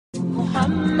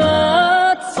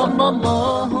محمد صلی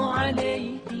اللہ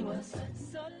علیہ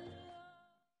وسلم.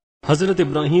 حضرت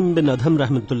ابراہیم بن ادھم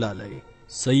رحمۃ اللہ علیہ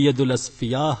سید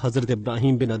الاصفیاء حضرت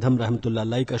ابراہیم بن ادھم رحمۃ اللہ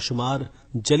علیہ کا شمار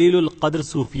جلیل القدر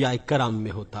صوفیاء کرام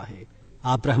میں ہوتا ہے.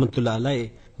 آپ رحمۃ اللہ علیہ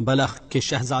بلخ کے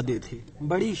شہزادے تھے.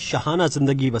 بڑی شاہانہ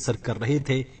زندگی بسر کر رہے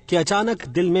تھے کہ اچانک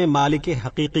دل میں مالک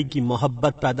حقیقی کی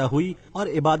محبت پیدا ہوئی اور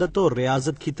عبادت و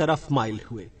ریاضت کی طرف مائل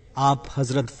ہوئے. آپ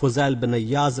حضرت فضیل بن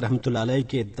ایاز رحمۃ اللہ علیہ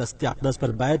کے دست اقدس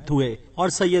پر بیعت ہوئے اور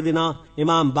سیدنا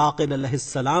امام باقر علیہ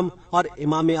السلام اور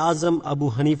امام اعظم ابو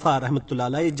حنیفہ رحمۃ اللہ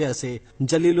علیہ جیسے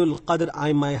جلیل القدر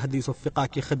ائمہ حدیث و فقہ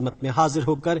کی خدمت میں حاضر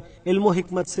ہو کر علم و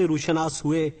حکمت سے روشناس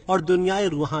ہوئے اور دنیائے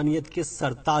روحانیت کے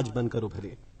سرتاج بن کر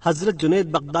ابھرے. حضرت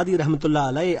جنید بغدادی رحمۃ اللہ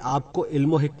علیہ آپ کو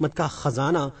علم و حکمت کا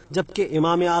خزانہ، جبکہ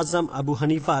امام اعظم ابو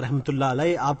حنیفہ رحمۃ اللہ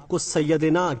علیہ آپ کو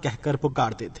سیدنا کہہ کر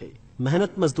پکارتے تھے.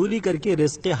 محنت مزدوری کر کے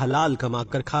رزق حلال کما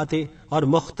کر کھاتے اور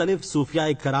مختلف صوفیاء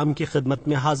کرام کی خدمت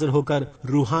میں حاضر ہو کر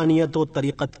روحانیت و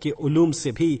طریقت کے علوم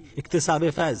سے بھی اکتساب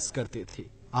فیض کرتے تھے.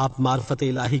 آپ معرفت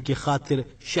الہی کی خاطر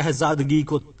شہزادگی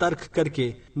کو ترک کر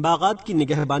کے باغات کی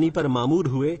نگہبانی پر مامور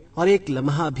ہوئے اور ایک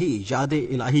لمحہ بھی یاد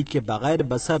الہی کے بغیر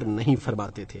بسر نہیں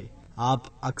فرماتے تھے. آپ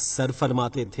اکثر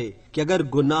فرماتے تھے کہ اگر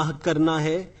گناہ کرنا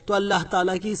ہے تو اللہ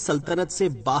تعالیٰ کی سلطنت سے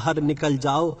باہر نکل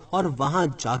جاؤ اور وہاں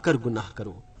جا کر گناہ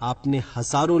کرو. آپ نے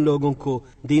ہزاروں لوگوں کو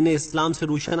دین اسلام سے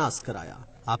روشناس کرایا.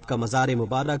 آپ کا مزار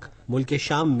مبارک ملک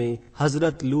شام میں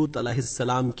حضرت لوط علیہ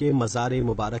السلام کے مزار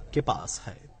مبارک کے پاس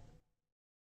ہے.